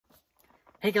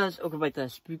Hey guys, welcome back to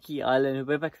Spooky Island.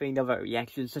 We're back for another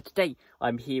reaction. So today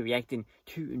I'm here reacting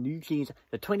to Newjeans,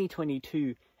 the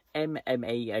 2022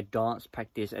 MMA dance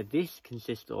practice. This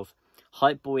consists of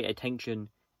Hype Boy, Attention,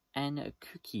 and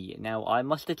Cookie. Now I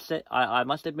must admit,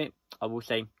 I will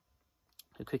say,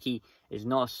 the Cookie is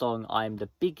not a song I'm the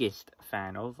biggest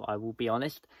fan of. I will be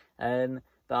honest. But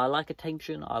I like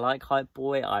Attention. I like Hype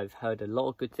Boy. I've heard a lot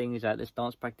of good things about this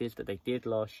dance practice that they did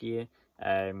last year.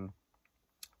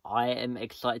 I am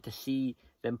excited to see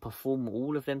them perform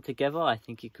all of them together. I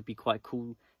think it could be quite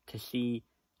cool to see.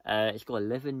 It's got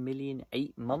 11 million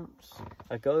 8 months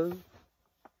ago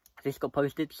this got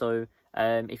posted. So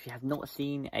if you have not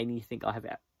seen anything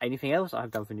else I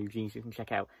have done for Newjeans, you can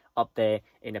check out up there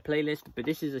in a playlist. But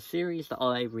this is a series that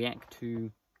I react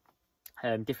to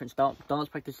different dance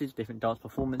practices, different dance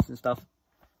performance and stuff.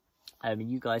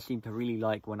 You guys seem to really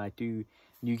like when I do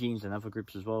Newjeans and other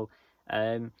groups as well.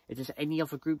 If there's any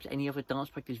other groups, any other dance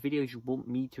practice videos you want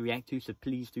me to react to, so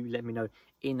please do let me know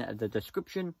in the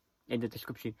description, in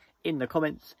the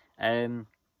comments.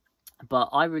 But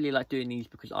I really like doing these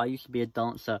because I used to be a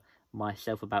dancer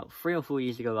myself about 3 or 4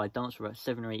 years ago. I danced for about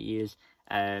 7 or 8 years,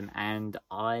 and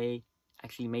I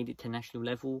actually made it to national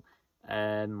level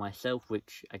myself,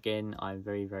 which again I'm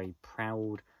very, very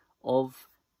proud of.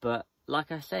 But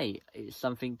like I say, it's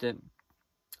something that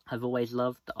I've always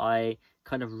loved. I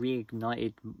kind of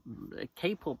reignited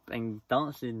K-pop, and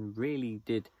dancing really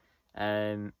did,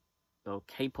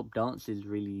 K-pop dances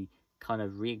really kind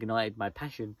of reignited my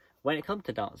passion when it comes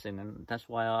to dancing, and that's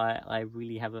why I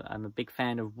really I'm a big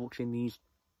fan of watching these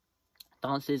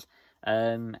dances,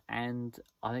 and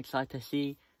I'm excited to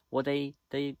see what they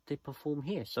perform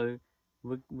here. So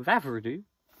without further ado,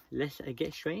 let's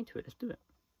get straight into it. Let's do it.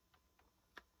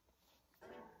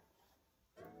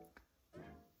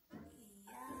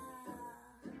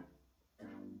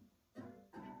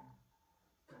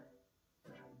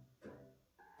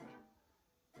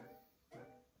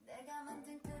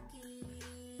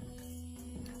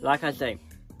 Like I say,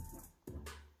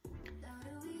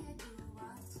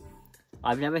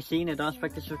 I've never seen a dance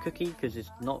practice for Cookie because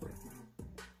it's not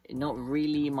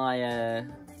really my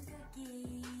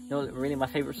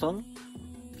favorite song.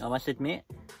 I must admit,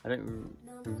 I don't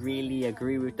really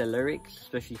agree with the lyrics,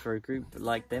 especially for a group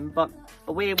like them. But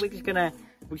we're just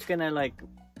gonna like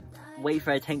wait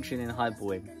for Attention and Hype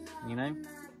Boy, you know.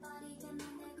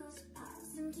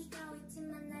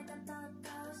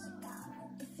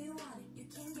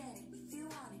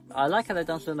 I like how they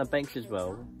dance on the bench as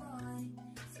well.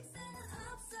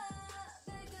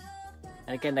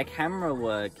 And again, the camera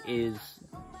work is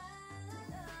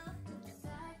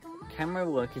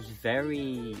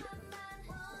very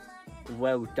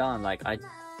well done. Like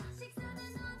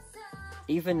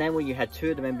even then when you had 2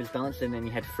 of the members dancing and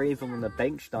you had 3 of them on the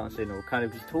bench dancing or kind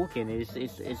of just talking,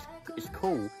 it's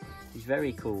cool. It's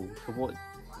very cool for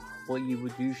what you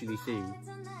would usually see.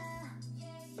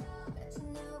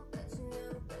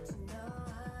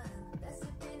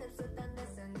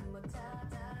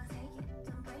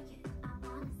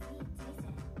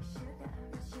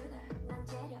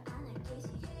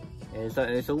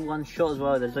 It's all one shot as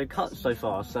well. There's no cuts so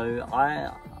far, so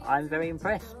I'm very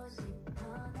impressed.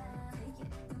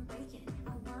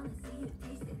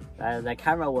 The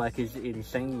camera work is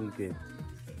insanely good.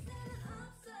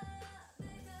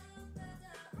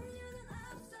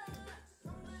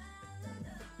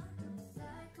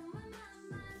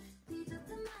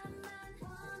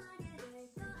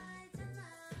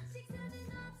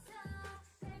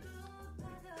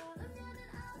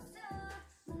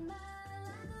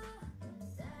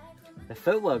 The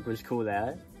footwork was cool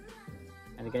there.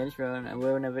 And again, we're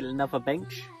on another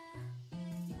bench.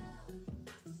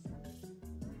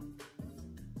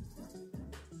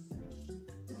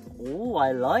 Oh,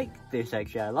 I like this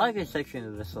actually. I like this section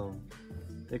of the song.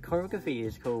 The choreography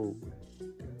is cool.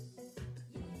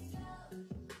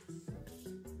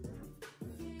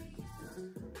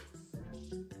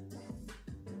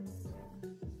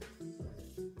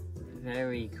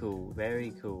 Very cool,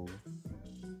 very cool.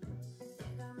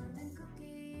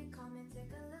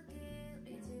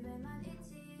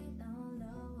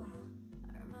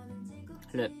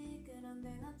 Look.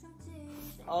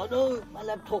 Oh no, my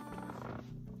laptop.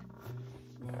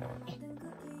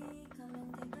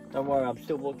 Don't worry, I'm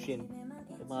still watching.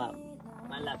 My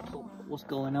laptop, what's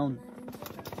going on?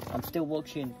 I'm still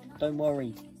watching, don't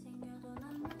worry.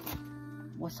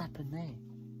 What's happened there?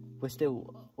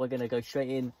 We're gonna go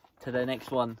straight in to the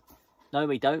next one. No,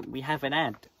 we don't, we have an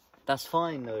ad. That's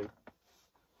fine though.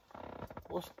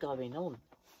 What's going on?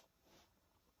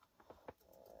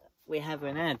 We have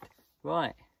an ad.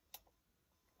 Right.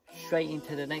 Straight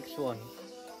into the next one.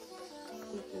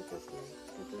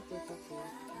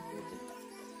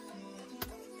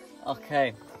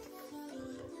 Okay,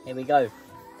 here we go.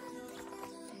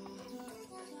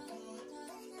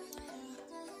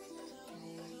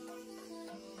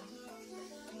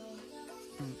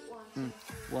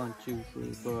 One, two,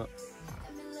 three, four.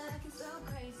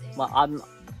 Well,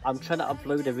 I'm trying to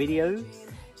upload a video.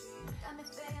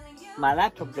 My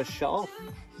laptop just shut off.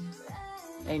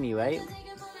 Anyway,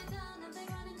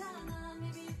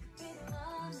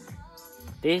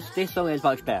 this song is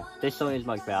much better. This song is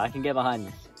much better. I can get behind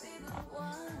this.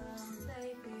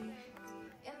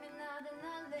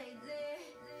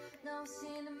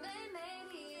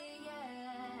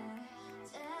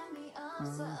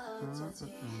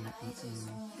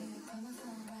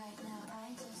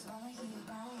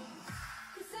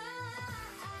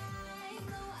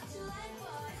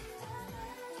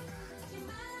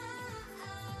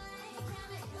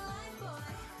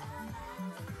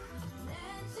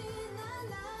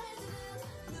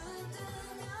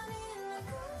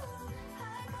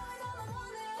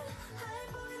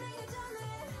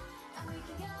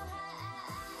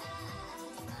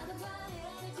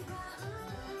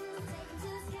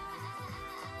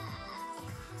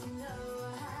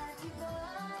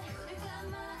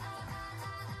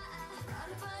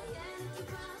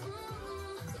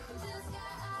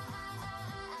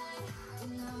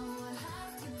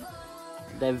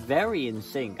 They're very in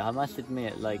sync, I must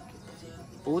admit. Like,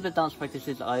 all the dance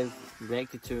practices I've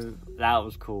reacted to, that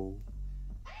was cool.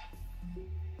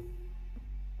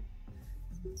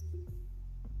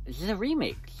 Is this a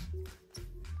remix?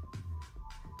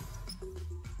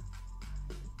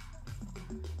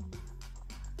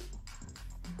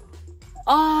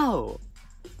 Oh!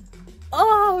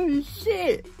 Oh,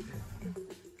 shit!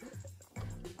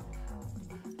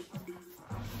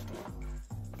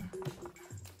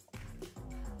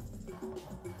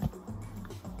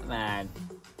 Man,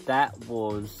 that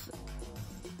was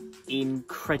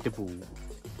incredible.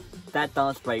 That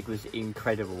dance break was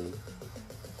incredible.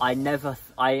 I did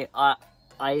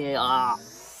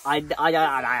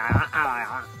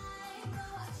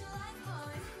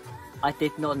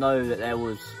not know that there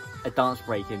was a dance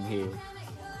break in here.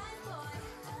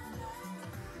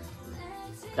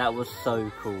 That was so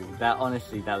cool. That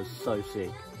honestly, that was so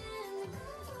sick.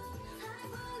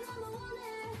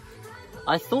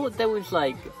 I thought there was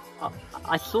like,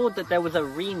 I saw that there was a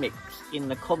remix in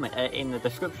the comment, in the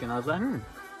description. I was like,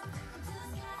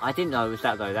 I didn't know it was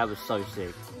that though. That was so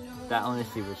sick. That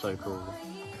honestly was so cool.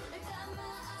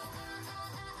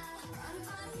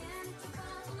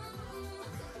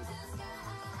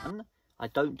 I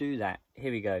don't do that.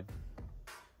 Here we go.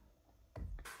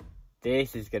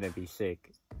 This is gonna be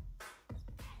sick.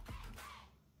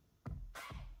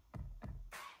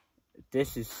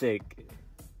 This is sick.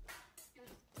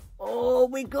 Oh,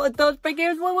 we got those big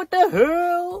ears. What the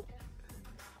hell?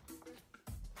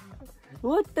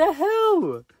 What the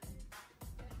hell?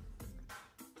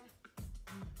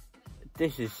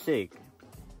 This is sick.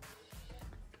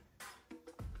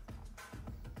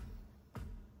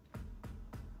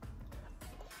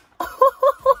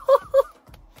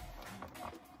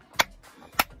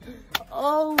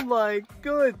 Oh my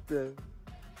god.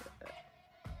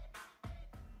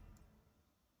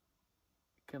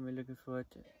 Can we looking forward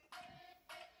to it?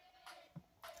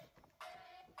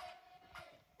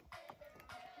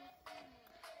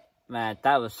 Man,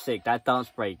 that was sick. That dance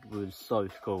break was so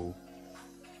cool.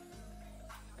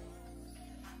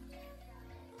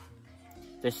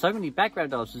 There's so many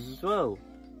background dancers as well.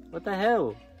 What the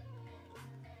hell?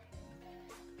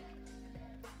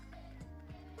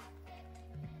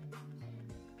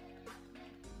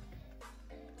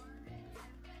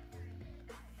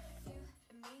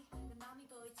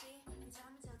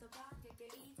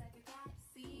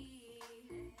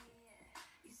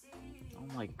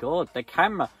 Oh my god, the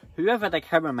camera, whoever the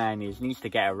cameraman is needs to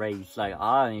get a raise. Like,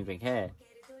 I don't even care.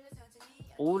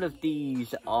 All of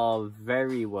these are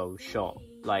very well shot.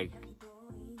 Like,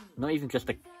 not even just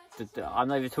I'm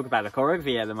not even talking about the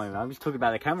choreography at the moment. I'm just talking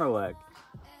about the camera work.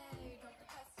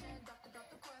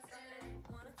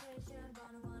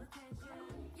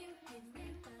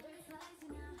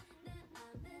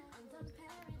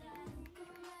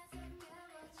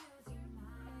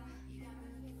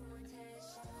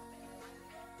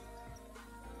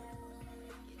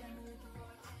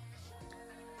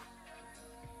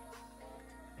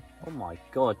 Oh my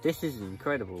god, this is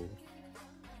incredible.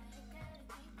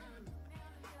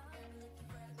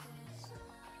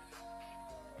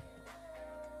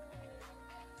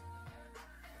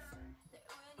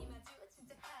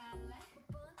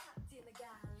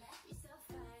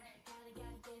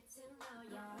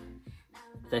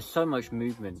 There's so much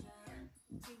movement,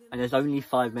 and there's only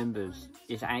 5 members.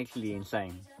 It's actually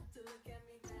insane.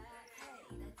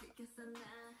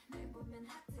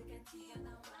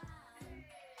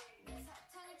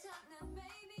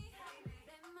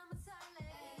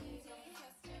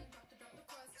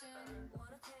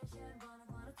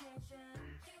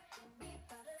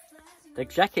 The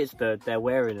jackets that they're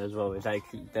wearing as well is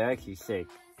they're actually sick.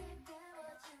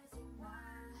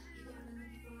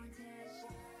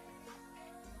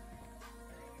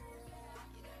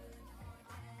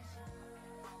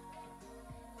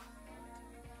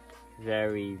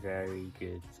 Very, very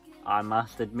good, I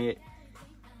must admit.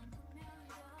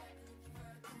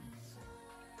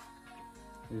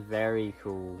 Very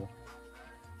cool.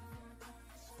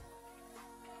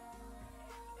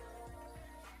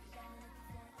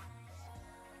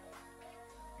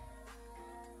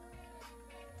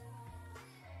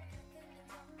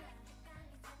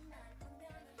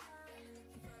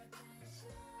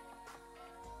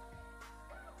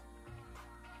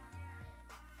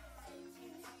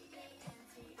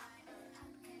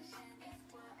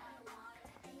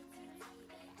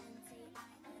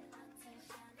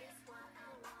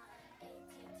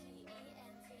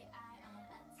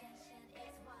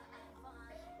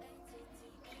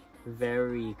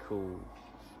 Very cool.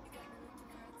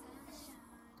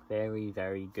 Very,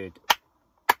 very good.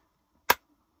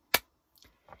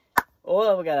 All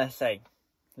I'm gonna say,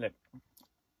 look,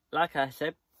 like I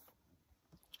said,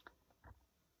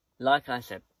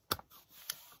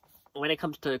 when it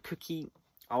comes to Cookie,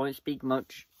 I won't speak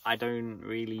much. I don't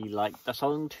really like the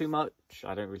song too much.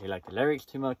 I don't really like the lyrics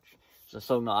too much. It's a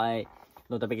song that I'm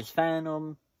not the biggest fan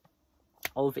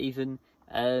of even.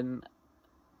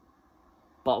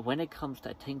 But when it comes to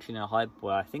Attention and Hype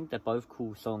Boy, I think they're both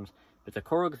cool songs. But the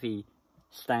choreography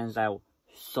stands out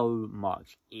so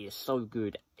much. It is so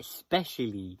good.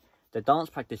 Especially the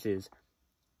dance practices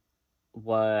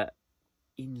were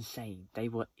insane. They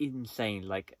were insane.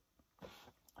 Like,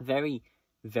 very,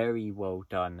 very well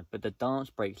done. But the dance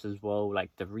breaks as well,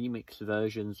 like the remix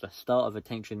versions, the start of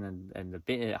Attention and the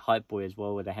bit at Hype Boy as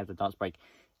well, where they have the dance break.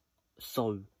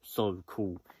 So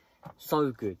cool.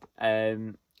 So good.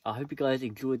 I hope you guys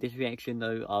enjoyed this reaction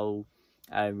though. I'll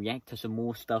react to some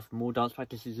more stuff, more dance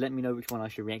practices. Let me know which one I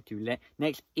should react to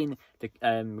next in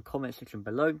the comment section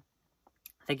below.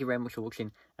 Thank you very much for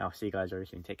watching, and I'll see you guys very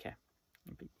soon. Take care.